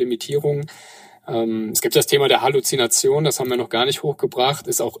technische Limitierungen. Es gibt das Thema der Halluzination, das haben wir noch gar nicht hochgebracht,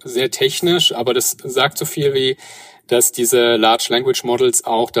 ist auch sehr technisch, aber das sagt so viel wie, dass diese Large Language Models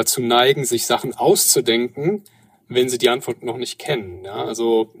auch dazu neigen, sich Sachen auszudenken, wenn sie die Antwort noch nicht kennen. Ja,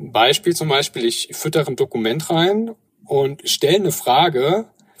 also ein Beispiel zum Beispiel, ich füttere ein Dokument rein und stelle eine Frage,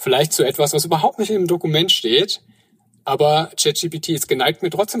 vielleicht zu etwas, was überhaupt nicht im Dokument steht, aber ChatGPT ist geneigt,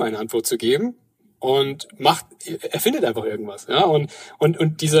 mir trotzdem eine Antwort zu geben. Und erfindet einfach irgendwas, ja. Und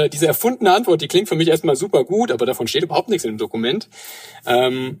diese erfundene Antwort, die klingt für mich erstmal super gut, aber davon steht überhaupt nichts in dem Dokument.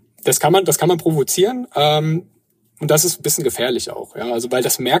 Das kann man provozieren. Und das ist ein bisschen gefährlich auch, ja. Also, weil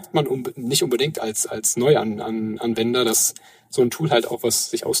das merkt man nicht unbedingt als Neuanwender, dass so ein Tool halt auch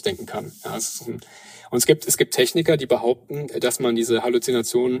was sich ausdenken kann. Ja, und es gibt Techniker, die behaupten, dass man diese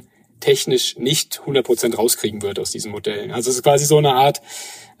Halluzinationen technisch nicht 100% rauskriegen wird aus diesen Modellen. Also es ist quasi so eine Art,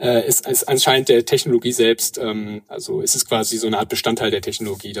 ist anscheinend der Technologie selbst, also ist es quasi so eine Art Bestandteil der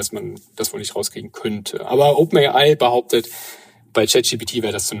Technologie, dass man das wohl nicht rauskrigen könnte. Aber OpenAI behauptet, bei ChatGPT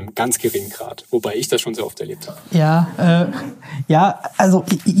wäre das zu einem ganz geringen Grad, wobei ich das schon sehr oft erlebt habe.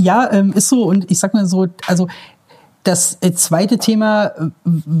 Ist so. Und ich sag mal so, also das zweite Thema,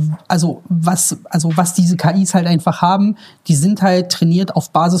 was diese KIs halt einfach haben, die sind halt trainiert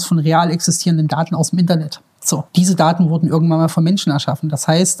auf Basis von real existierenden Daten aus dem Internet. So, diese Daten wurden irgendwann mal von Menschen erschaffen. Das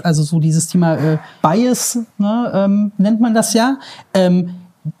heißt, also so dieses Thema Bias, nennt man das ja.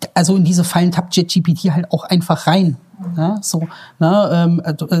 Also in diese Fallen tappt ChatGPT halt auch einfach rein. Ja, so,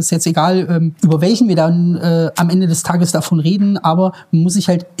 ist jetzt egal, über welchen wir dann am Ende des Tages davon reden, aber man muss sich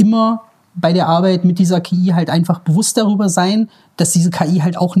halt immer bei der Arbeit mit dieser KI halt einfach bewusst darüber sein, dass diese KI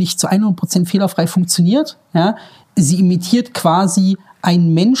halt auch nicht zu 100% fehlerfrei funktioniert. Ja? Sie imitiert quasi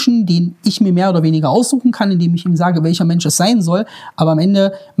einen Menschen, den ich mir mehr oder weniger aussuchen kann, indem ich ihm sage, welcher Mensch es sein soll. Aber am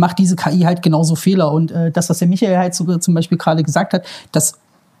Ende macht diese KI halt genauso Fehler. Und das, was der Michael halt so, zum Beispiel gerade gesagt hat, das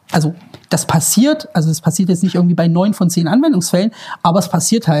passiert jetzt nicht irgendwie bei 9 von 10 Anwendungsfällen, aber es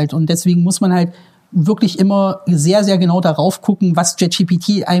passiert halt. Und deswegen muss man halt wirklich immer sehr, sehr genau darauf gucken, was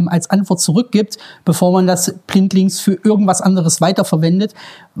ChatGPT einem als Antwort zurückgibt, bevor man das blindlings für irgendwas anderes weiterverwendet,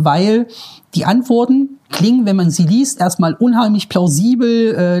 weil die Antworten klingen, wenn man sie liest, erstmal unheimlich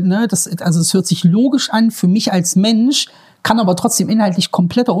plausibel, es hört sich logisch an für mich als Mensch, kann aber trotzdem inhaltlich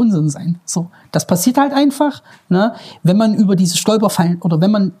kompletter Unsinn sein. So, das passiert halt einfach, ne? Wenn man über diese Stolperfallen oder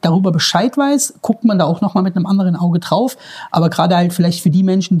wenn man darüber Bescheid weiß, guckt man da auch noch mal mit einem anderen Auge drauf. Aber gerade halt vielleicht für die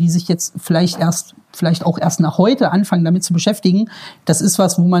Menschen, die sich jetzt vielleicht auch erst nach heute anfangen, damit zu beschäftigen, das ist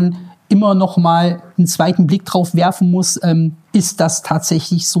was, wo man immer noch mal einen zweiten Blick drauf werfen muss. Ist das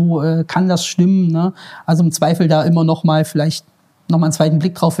tatsächlich so? Kann das stimmen? Ne? Also im Zweifel da immer noch mal vielleicht nochmal einen zweiten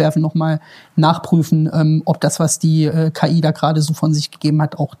Blick drauf werfen, nochmal nachprüfen, ob das, was die KI da gerade so von sich gegeben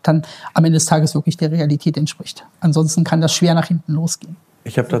hat, auch dann am Ende des Tages wirklich der Realität entspricht. Ansonsten kann das schwer nach hinten losgehen.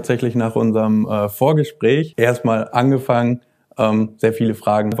 Ich habe tatsächlich nach unserem Vorgespräch erstmal angefangen, sehr viele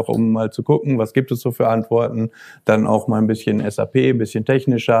Fragen, einfach um mal zu gucken, was gibt es so für Antworten, dann auch mal ein bisschen SAP, ein bisschen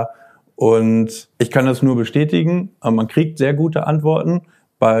technischer. Und ich kann das nur bestätigen, man kriegt sehr gute Antworten,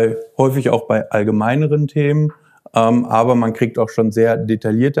 häufig auch bei allgemeineren Themen. Aber man kriegt auch schon sehr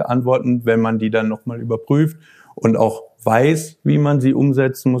detaillierte Antworten, wenn man die dann nochmal überprüft und auch weiß, wie man sie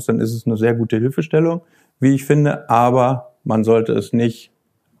umsetzen muss, dann ist es eine sehr gute Hilfestellung, wie ich finde. Aber man sollte es nicht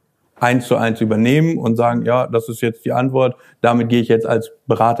 1:1 übernehmen und sagen, ja, das ist jetzt die Antwort, damit gehe ich jetzt als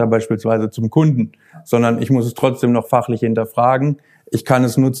Berater beispielsweise zum Kunden, sondern ich muss es trotzdem noch fachlich hinterfragen. Ich kann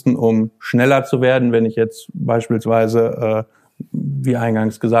es nutzen, um schneller zu werden, wenn ich jetzt beispielsweise, wie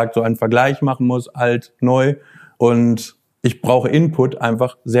eingangs gesagt, so einen Vergleich machen muss, alt, neu. Und ich brauche Input,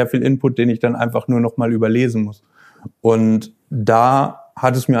 einfach sehr viel Input, den ich dann einfach nur noch mal überlesen muss. Und da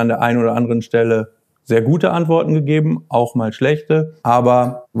hat es mir an der einen oder anderen Stelle sehr gute Antworten gegeben, auch mal schlechte.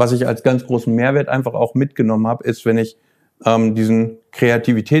 Aber was ich als ganz großen Mehrwert einfach auch mitgenommen habe, ist, wenn ich diesen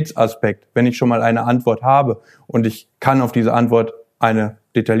Kreativitätsaspekt, wenn ich schon mal eine Antwort habe und ich kann auf diese Antwort eine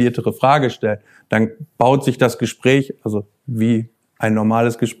detailliertere Frage stellen, dann baut sich das Gespräch, also wie ein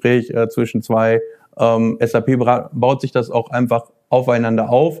normales Gespräch zwischen zwei SAP-Beratern, baut sich das auch einfach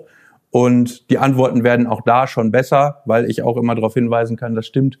aufeinander auf und die Antworten werden auch da schon besser, weil ich auch immer darauf hinweisen kann, das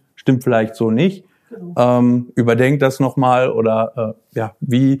stimmt vielleicht so nicht. Überdenkt das nochmal oder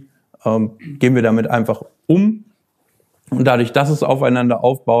wie gehen wir damit einfach um? Und dadurch, dass es aufeinander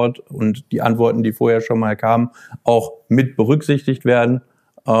aufbaut und die Antworten, die vorher schon mal kamen, auch mit berücksichtigt werden,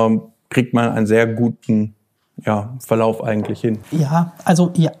 kriegt man einen sehr guten Verlauf eigentlich hin. Ja,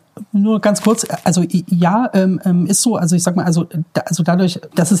 also ja, nur ganz kurz, also ja, ist so, also ich sag mal, also dadurch,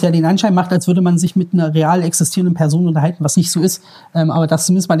 dass es ja den Anschein macht, als würde man sich mit einer real existierenden Person unterhalten, was nicht so ist, aber dass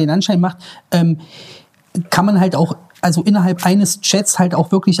zumindest mal den Anschein macht, kann man halt auch also innerhalb eines Chats halt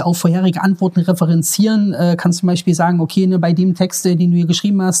auch wirklich auf vorherige Antworten referenzieren. Kannst zum Beispiel sagen, okay, ne, bei dem Text, den du hier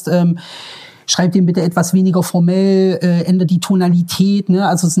geschrieben hast, schreib den bitte etwas weniger formell, ändere die Tonalität, ne?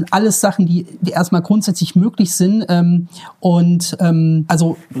 Also es sind alles Sachen, die erstmal grundsätzlich möglich sind.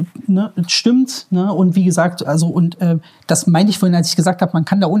 Also ne, stimmt, ne? Und wie gesagt, also und das meinte ich vorhin, als ich gesagt habe, man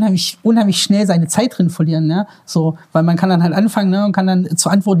kann da unheimlich schnell seine Zeit drin verlieren, ne? So, weil man kann dann halt anfangen, ne, und kann dann zu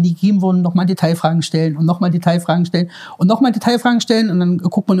Antworten, die gegeben wurden, nochmal Detailfragen stellen und nochmal Detailfragen stellen und nochmal Detailfragen stellen und dann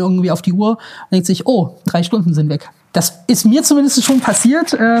guckt man irgendwie auf die Uhr und denkt sich, oh, 3 Stunden sind weg. Das ist mir zumindest schon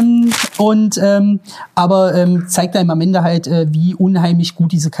passiert, aber zeigt einem am Ende halt, wie unheimlich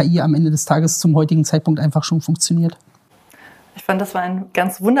gut diese KI am Ende des Tages zum heutigen Zeitpunkt einfach schon funktioniert. Ich fand, das war ein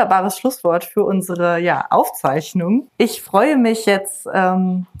ganz wunderbares Schlusswort für unsere Aufzeichnung. Ich freue mich jetzt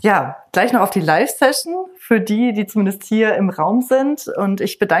gleich noch auf die Live-Session für die zumindest hier im Raum sind. Und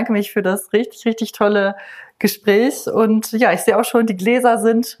ich bedanke mich für das richtig, richtig tolle Gespräch. Und ja, ich sehe auch schon, die Gläser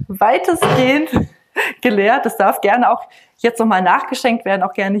sind weitestgehend geleert. Das darf gerne auch jetzt nochmal nachgeschenkt werden,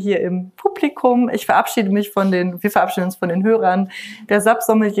 auch gerne hier im Publikum. Wir verabschieden uns von den Hörern der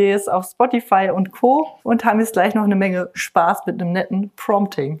SAP-Sommeliers auf Spotify und Co. und haben jetzt gleich noch eine Menge Spaß mit einem netten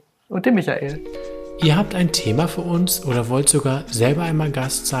Prompting. Und dem Michael. Ihr habt ein Thema für uns oder wollt sogar selber einmal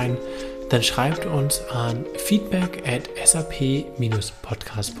Gast sein, dann schreibt uns an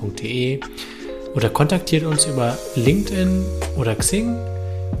feedback@sap-podcast.de oder kontaktiert uns über LinkedIn oder Xing.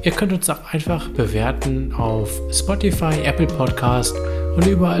 Ihr könnt uns auch einfach bewerten auf Spotify, Apple Podcast und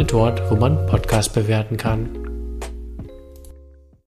überall dort, wo man Podcast bewerten kann.